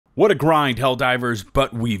What a grind, Helldivers,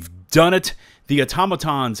 but we've done it. The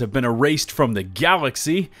Automatons have been erased from the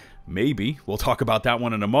galaxy. Maybe. We'll talk about that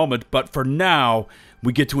one in a moment. But for now,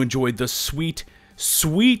 we get to enjoy the sweet,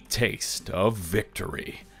 sweet taste of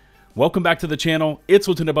victory. Welcome back to the channel. It's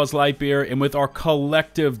LtBuzzLitebeer, and with our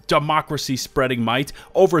collective democracy-spreading might,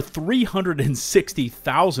 over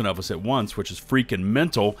 360,000 of us at once, which is freaking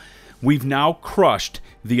mental, we've now crushed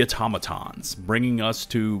the Automatons, bringing us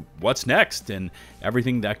to what's next and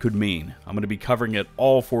everything that could mean. I'm going to be covering it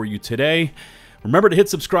all for you today. Remember to hit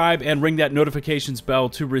subscribe and ring that notifications bell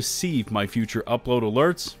to receive my future upload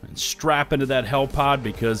alerts, and strap into that hell pod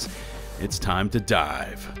because it's time to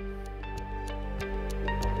dive.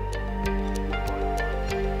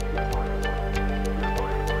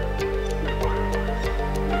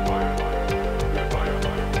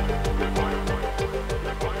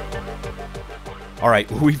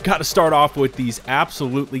 Alright, we've got to start off with these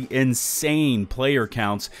absolutely insane player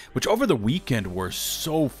counts, which over the weekend were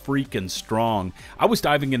so freaking strong. I was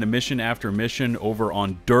diving into mission after mission over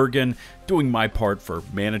on Durgan, doing my part for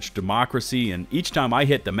Managed Democracy, and each time I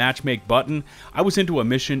hit the matchmake button, I was into a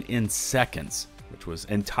mission in seconds, which was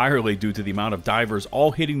entirely due to the amount of divers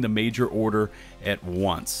all hitting the major order at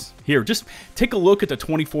once. Here, just take a look at the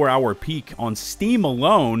 24-hour peak on Steam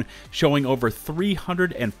alone, showing over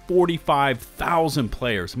 345,000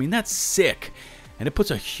 players. I mean, that's sick. And it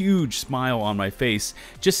puts a huge smile on my face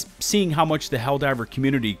just seeing how much the Helldiver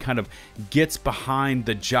community kind of gets behind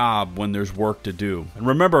the job when there's work to do. And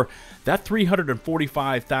remember, that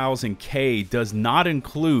 345,000K does not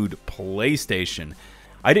include PlayStation.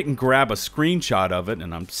 I didn't grab a screenshot of it,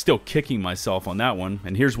 and I'm still kicking myself on that one.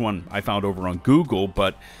 And here's one I found over on Google,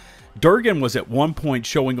 but Durgan was at one point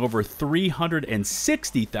showing over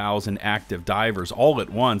 360,000 active divers all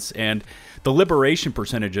at once, and the liberation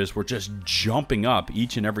percentages were just jumping up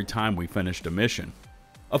each and every time we finished a mission.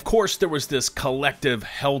 Of course, there was this collective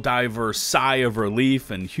Helldiver sigh of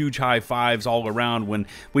relief and huge high fives all around when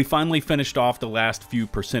we finally finished off the last few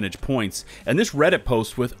percentage points. And this Reddit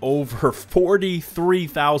post with over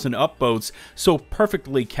 43,000 upvotes so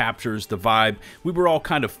perfectly captures the vibe we were all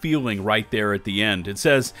kind of feeling right there at the end. It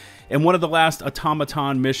says, in one of the last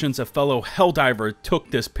Automaton missions, a fellow Helldiver took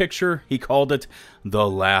this picture. He called it the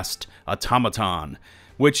last Automaton,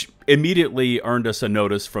 which immediately earned us a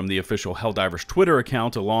notice from the official Helldivers Twitter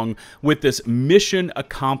account, along with this mission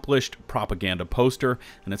accomplished propaganda poster.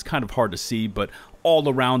 And it's kind of hard to see, but all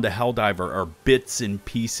around the Helldiver are bits and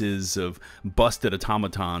pieces of busted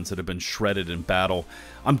automatons that have been shredded in battle.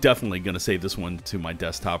 I'm definitely going to save this one to my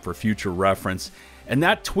desktop for future reference. And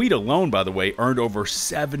that tweet alone, by the way, earned over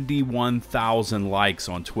 71,000 likes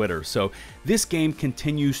on Twitter. So this game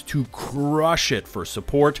continues to crush it for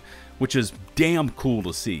support, which is damn cool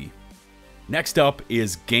to see. Next up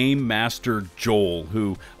is Game Master Joel,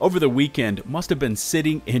 who over the weekend must have been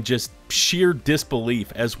sitting in just sheer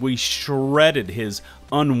disbelief as we shredded his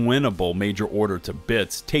unwinnable major order to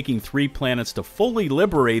bits, taking 3 planets to fully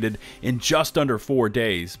liberated in just under 4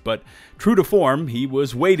 days. But true to form, he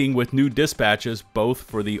was waiting with new dispatches both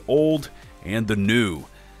for the old and the new.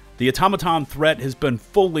 The Automaton threat has been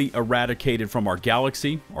fully eradicated from our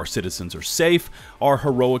galaxy, our citizens are safe, our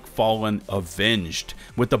heroic fallen avenged.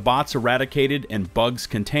 With the bots eradicated and bugs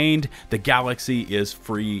contained, the galaxy is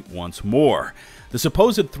free once more. The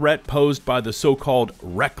supposed threat posed by the so-called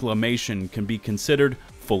reclamation can be considered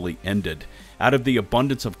fully ended. Out of the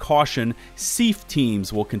abundance of caution, SEAF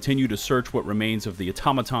teams will continue to search what remains of the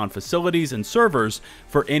Automaton facilities and servers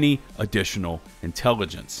for any additional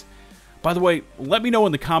intelligence. By the way, let me know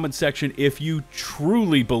in the comments section if you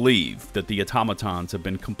truly believe that the Automatons have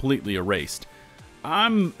been completely erased.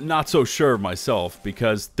 I'm not so sure myself,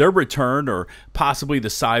 because their return, or possibly the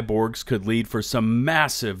cyborgs, could lead for some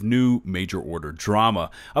massive new major order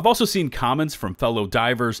drama. I've also seen comments from fellow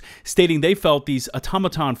divers stating they felt these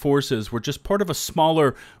Automaton forces were just part of a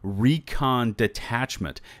smaller recon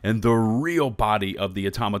detachment, and the real body of the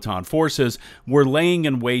Automaton forces were laying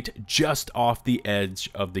in wait just off the edge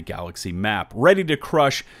of the galaxy map, ready to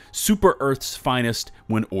crush Super Earth's finest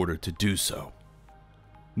when ordered to do so.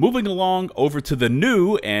 Moving along over to the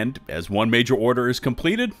new, and as one major order is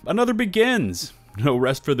completed, another begins. No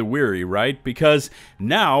rest for the weary, right? Because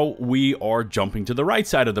now we are jumping to the right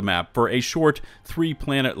side of the map for a short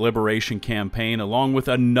 3-planet liberation campaign, along with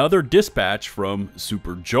another dispatch from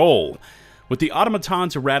Super Joel. With the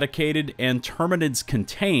Automatons eradicated and Terminids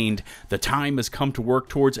contained, the time has come to work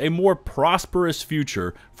towards a more prosperous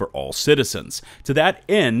future for all citizens. To that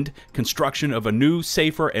end, construction of a new,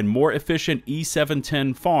 safer, and more efficient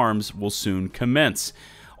E710 farms will soon commence.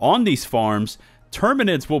 On these farms,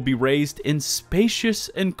 Terminids will be raised in spacious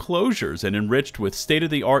enclosures and enriched with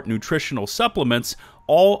state-of-the-art nutritional supplements,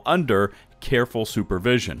 all under careful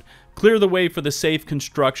supervision. Clear the way for the safe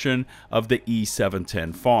construction of the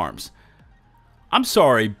E710 farms. I'm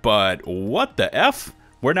sorry, but what the F?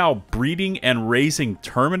 We're now breeding and raising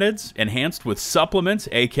terminids enhanced with supplements,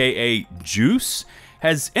 aka juice?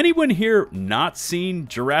 Has anyone here not seen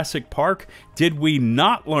Jurassic Park? Did we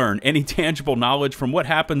not learn any tangible knowledge from what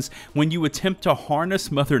happens when you attempt to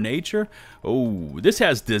harness Mother Nature? Oh, this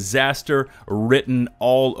has disaster written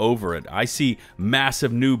all over it. I see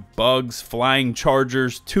massive new bugs, flying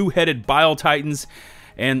chargers, two-headed bile titans,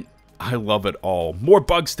 and I love it all. More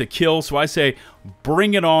bugs to kill, so I say,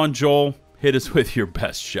 bring it on, Joel. Hit us with your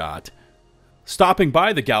best shot. Stopping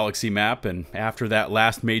by the galaxy map, and after that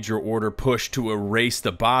last major order push to erase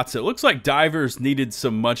the bots, it looks like divers needed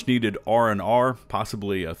some much-needed R&R,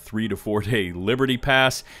 possibly a 3 to 4 day Liberty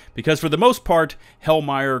Pass, because for the most part,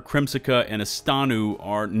 Hellmire, Crimsica, and Astanu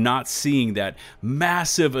are not seeing that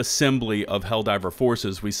massive assembly of Helldiver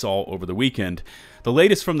forces we saw over the weekend. The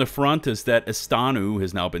latest from the front is that Astanu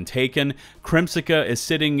has now been taken, Crimsica is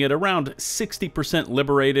sitting at around 60%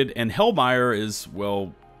 liberated, and Hellmire is,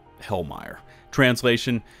 well, Hellmire.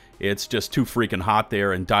 Translation, it's just too freaking hot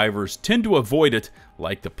there, and divers tend to avoid it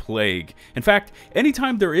like the plague. In fact,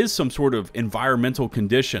 anytime there is some sort of environmental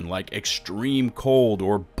condition like extreme cold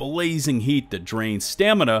or blazing heat that drains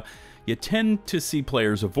stamina, you tend to see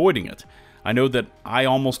players avoiding it. I know that I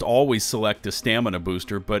almost always select a stamina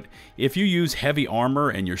booster, but if you use heavy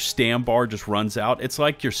armor and your stam bar just runs out, it's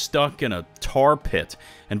like you're stuck in a tar pit.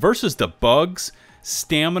 And versus the bugs,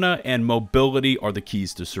 stamina and mobility are the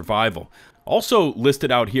keys to survival. Also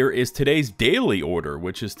listed out here is today's daily order,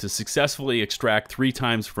 which is to successfully extract 3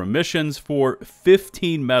 times from missions for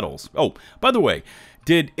 15 medals. Oh, by the way,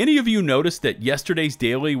 did any of you notice that yesterday's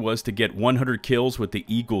daily was to get 100 kills with the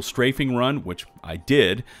Eagle strafing run, which I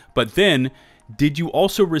did, but then did you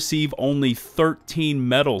also receive only 13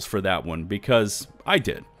 medals for that one? Because I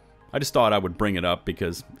did. I just thought I would bring it up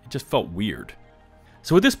because it just felt weird.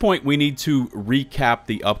 So at this point, we need to recap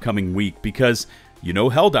the upcoming week because you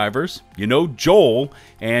know Helldivers, you know Joel,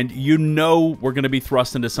 and you know we're going to be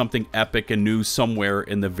thrust into something epic and new somewhere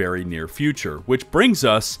in the very near future, which brings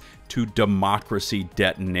us to Democracy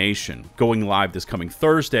Detonation, going live this coming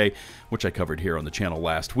Thursday, which I covered here on the channel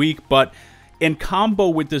last week, but in combo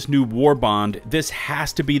with this new war bond, this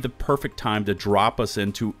has to be the perfect time to drop us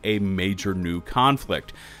into a major new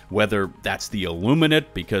conflict, whether that's the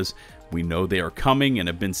Illuminate, because we know they are coming and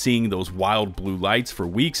have been seeing those wild blue lights for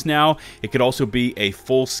weeks now. It could also be a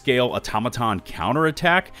full-scale Automaton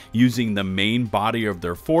counterattack using the main body of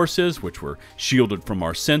their forces, which were shielded from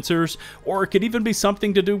our sensors. Or it could even be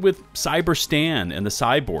something to do with Cyber Stan and the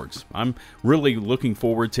cyborgs. I'm really looking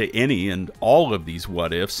forward to any and all of these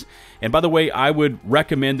what-ifs. And by the way, I would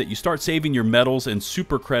recommend that you start saving your medals and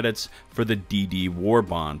super credits for the DD War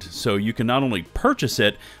Bond, so you can not only purchase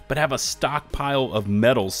it, but have a stockpile of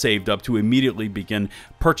medals saved up to immediately begin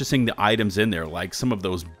purchasing the items in there, like some of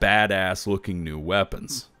those badass looking new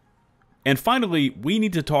weapons. And finally, we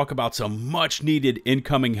need to talk about some much needed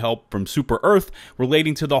incoming help from Super Earth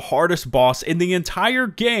relating to the hardest boss in the entire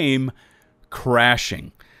game,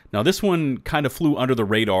 crashing. Now, this one kind of flew under the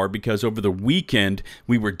radar because over the weekend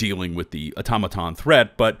we were dealing with the Automaton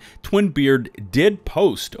threat, but Twinbeard did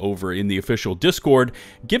post over in the official Discord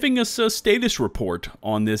giving us a status report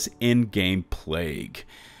on this in-game plague.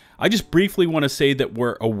 I just briefly want to say that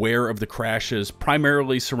we're aware of the crashes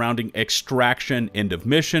primarily surrounding extraction end of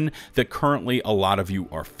mission that currently a lot of you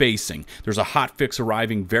are facing. There's a hotfix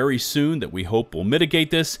arriving very soon that we hope will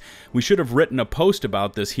mitigate this. We should have written a post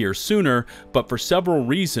about this here sooner, but for several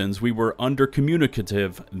reasons we were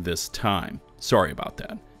under-communicative this time. Sorry about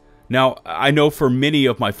that. Now, I know for many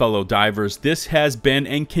of my fellow divers, this has been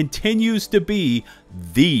and continues to be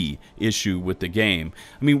the issue with the game.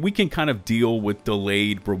 I mean, we can kind of deal with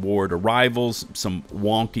delayed reward arrivals, some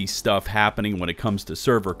wonky stuff happening when it comes to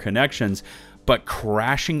server connections, but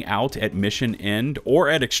crashing out at mission end or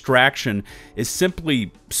at extraction is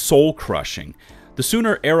simply soul-crushing. The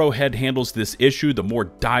sooner Arrowhead handles this issue, the more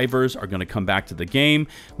divers are going to come back to the game,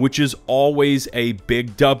 which is always a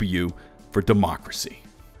big W for democracy.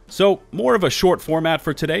 So, more of a short format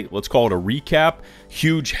for today. Let's call it a recap.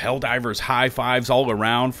 Huge Helldivers high fives all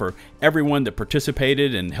around for everyone that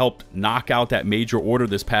participated and helped knock out that major order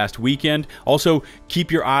this past weekend. Also,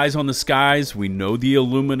 keep your eyes on the skies. We know the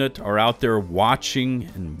Illuminate are out there watching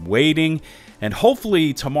and waiting. And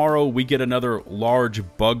hopefully tomorrow we get another large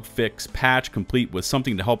bug fix patch complete with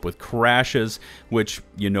something to help with crashes, which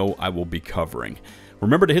you know I will be covering.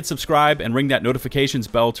 Remember to hit subscribe and ring that notifications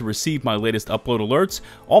bell to receive my latest upload alerts.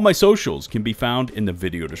 All my socials can be found in the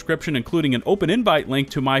video description, including an open invite link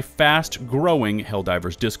to my fast-growing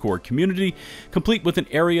Helldivers Discord community, complete with an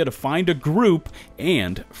area to find a group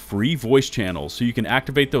and free voice channels so you can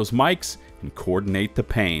activate those mics and coordinate the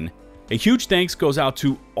pain. A huge thanks goes out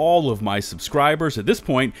to all of my subscribers. At this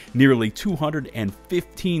point, nearly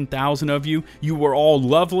 215,000 of you. You were all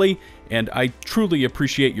lovely, and I truly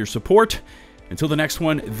appreciate your support. Until the next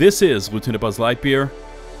one, this is LtBuzzLitebeer,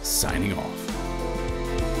 signing off.